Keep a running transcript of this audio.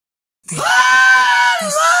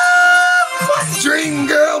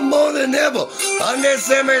On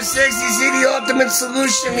December 6th, you see the ultimate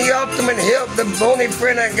solution, the ultimate help, the only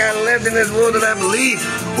friend I got left in this world that I believe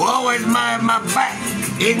will always mind my back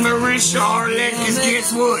is Marisha Arlette, because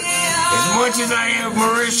guess what? As much as I have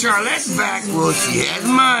Marisha Arlette's back, well, she has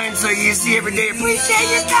mine, so you see every day, appreciate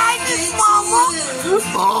your kindness, mama.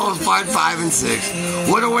 Oh, 5, 5, and 6.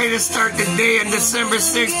 What a way to start the day on December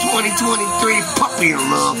 6th, 2023. Puppy in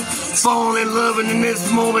love. Falling in love in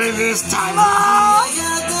this moment, in this time.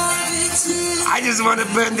 I just want to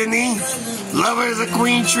bend the knee. Love her as a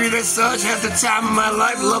queen tree that such at the time of my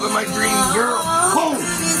life. Loving my dream girl. Oh,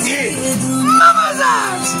 yeah. Mama's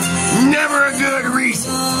arms. Never a good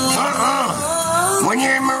reason. When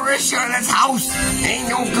you're in Marisha Arlette's house, ain't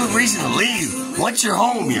no good reason to leave. Once you're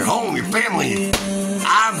home, your family.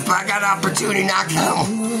 I got opportunity knocking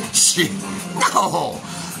home. Shit. No.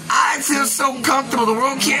 I feel so comfortable. The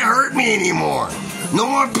world can't hurt me anymore. No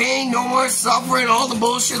more pain, no more suffering. All the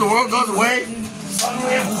bullshit, the world goes away.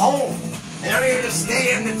 Suddenly I'm home. And I'm here to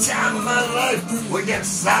stay in the time of my life with them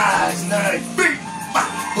size 9 feet,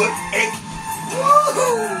 5 foot 8.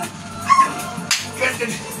 Woohoo!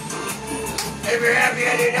 If you're happy,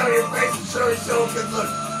 I didn't know your face was so good look.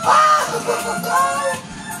 Oh,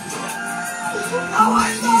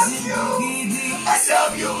 I love you. I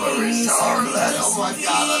love you, Marisha Arlette. Oh my God,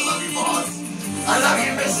 I love you, boss. I love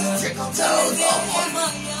you, Mrs. Tickle Toes. Oh my.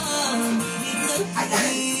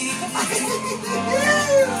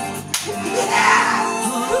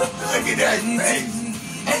 Look at that face.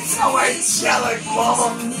 It's so angelic, mama.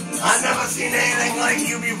 I've never seen anything like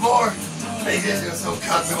you before. They just feel so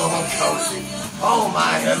comfortable and cozy. Oh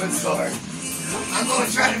my heavens, Lord. I'm going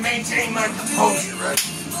to try to maintain my composure, right?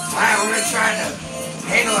 I'm going to try to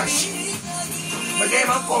handle our shit. But damn,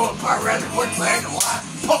 I'm falling apart rather quickly. I know why.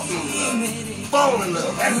 Falling in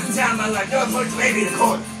love. Every time I like, don't put the baby in the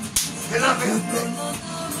corner. Because I'm feeling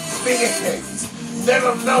big things.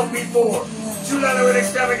 Never felt before. 2 with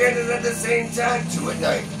extravagances at the same time, 2 at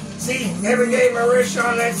night. See, every day Marisha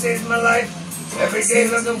Arlette saves my life. Every day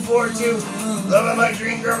looking forward to loving my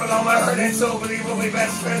dream girl with all my heart and soul. Believe we'll be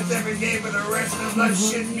best friends every day for the rest of life.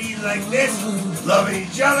 Should be like this. Loving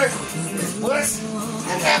each other is bliss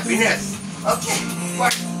and happiness. Okay, 4,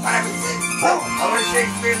 5, and 6. Our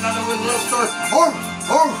Shakespeare's another with a little story.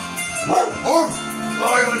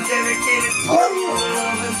 Loyal and dedicated.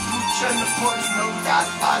 Shut the porch, no doubt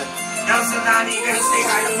about it. Elsa, not even gonna say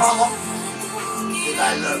hi to Mama. Because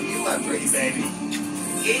I love you, my pretty baby.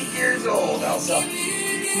 8 years old, Elsa.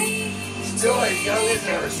 Still as young as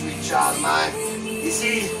ever, sweet child of mine. You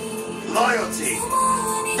see, loyalty,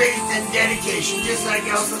 faith, and dedication, just like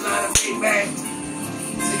Elsa's not a big man.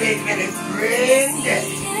 Today, minute,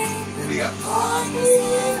 granddaddy. Then we got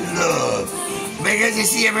love. Because you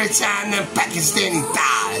see, every time them Pakistani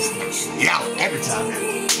thighs, every time.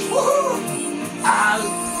 Woo! I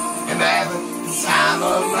am having the time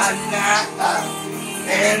of my life,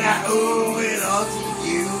 and I owe it all to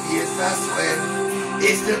you. Yes, I swear,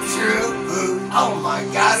 it's the truth. Oh my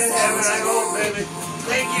God, in heaven I go, baby.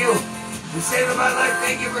 Thank you for saving my life.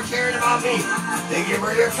 Thank you for caring about me. Thank you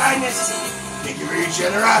for your kindness. Thank you for your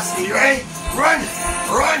generosity. You ready? Run,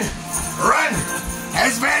 run, run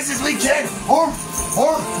as fast as we can.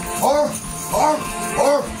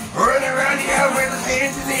 Run around here with the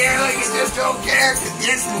hands in the air like you just don't care. Because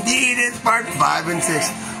yes, indeed, it's part 5 and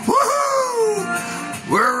 6.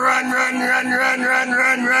 Woohoo! We're run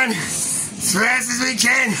as fast as we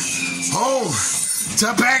can home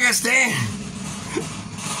to Pakistan.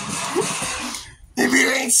 If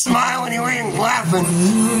you ain't smiling, you ain't laughing,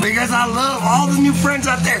 because I love all the new friends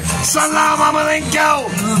out there. Salam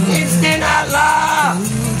alaikum. Instant Allah.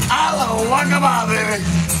 Allah Akbar, baby.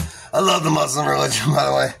 I love the Muslim religion, by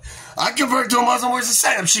the way. I convert to a Muslim. Where's the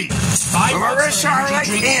setup sheet? Marisha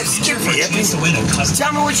Arlette and Skippy.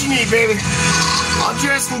 Tell me what you need, baby. I'll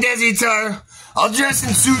dress in Desi attire. I'll dress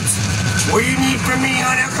in suits. What you need from me,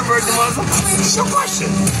 honey, I'll convert to Muslim. No question.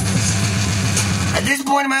 At this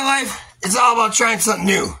point in my life, it's all about trying something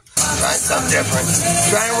new. Trying something different.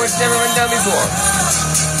 Trying what's never been done before.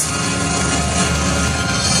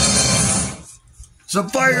 So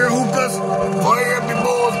fire your hookahs, fire up your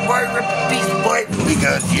bowls, fire up your piece of pipe,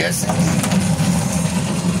 because yes,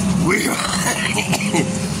 we are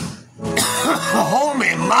home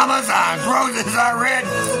in Mama's arms. Roses are red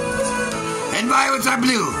and violets are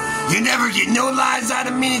blue. You never get no lies out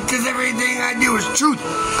of me, because everything I do is truth,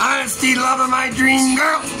 honesty, love of my dream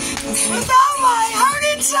girl. With all my heart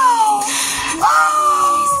and soul.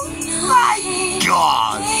 Oh my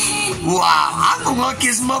God. Wow, I'm the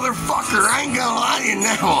luckiest motherfucker. I ain't gonna lie in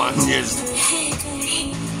that one.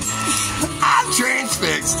 I'm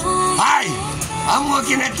transfixed. I I'm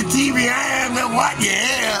looking at the TV. I am the what?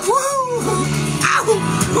 Yeah. Woo! Ow!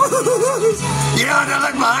 You know, to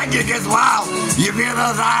look behind you because, wow, you feel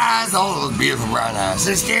those eyes, all those beautiful brown eyes.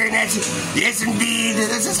 They're staring at you. Yes, indeed.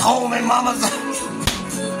 This is home and mama's.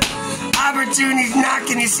 Opportunities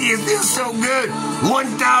knocking. You see, it feels so good.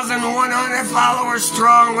 1,100 followers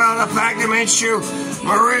strong. Well, the fact remains true.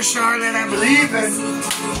 Marisha Arlette, I believe in.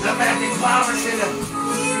 The magic flowers in the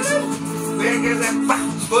big as a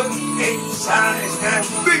foot, 8 size, that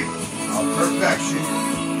beat of perfection.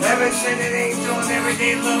 Heaven sent an angel and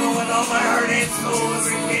everyday loving with all my heart and soul.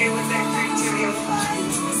 Every day with that creativity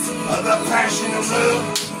of the passion of love.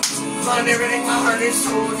 Find everything my heart and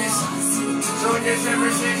soul. So in December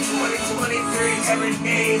 6, 2023, every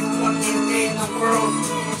day is fucking day in the world.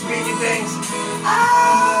 Speaking things.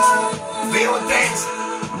 Feeling things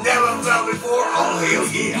never felt before. Oh, hell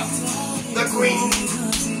yeah. The queen,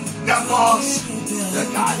 the boss, the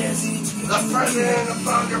goddess, the president, the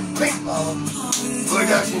founder, Pink Mama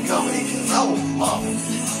production company. Oh, mama.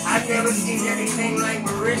 I've never seen anything like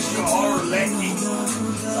Marisha Arlette.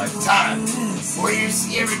 Like time where you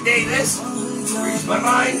see every day this reach my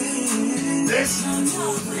mind, this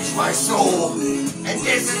reach my soul, and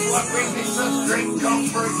this is what brings me such great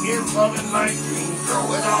comfort is loving my dream girl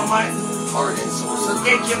with all my heart and soul. So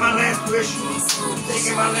thank you, my last wish. Thank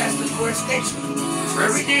you, my last request. Thank you for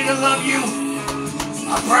every day to love you.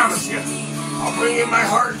 I promise you, I'll bring in my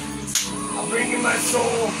heart. I'll bring in my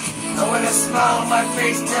soul. Knowing a smile on my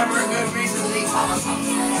face, never a good reason to leave.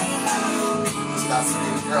 Stop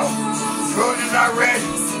screaming, girl. Roses are red,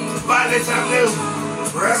 violets are blue.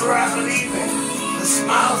 Forever I believe in the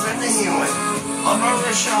smiles and the healing. I'm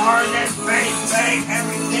Marisha Arlette, bang, bang.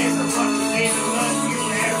 Every day is a lucky day to love you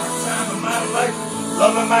every time of my life.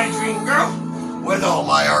 Loving my dream girl with all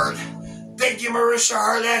my heart. Thank you, Marisha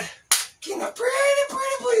Arlette. Can I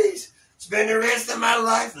pretty please spend the rest of my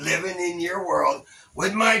life living in your world?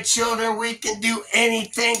 With my children, we can do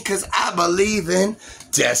anything because I believe in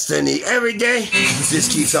destiny. Every day,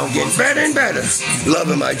 just keeps on getting better and better.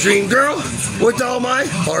 Loving my dream girl with all my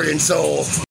heart and soul.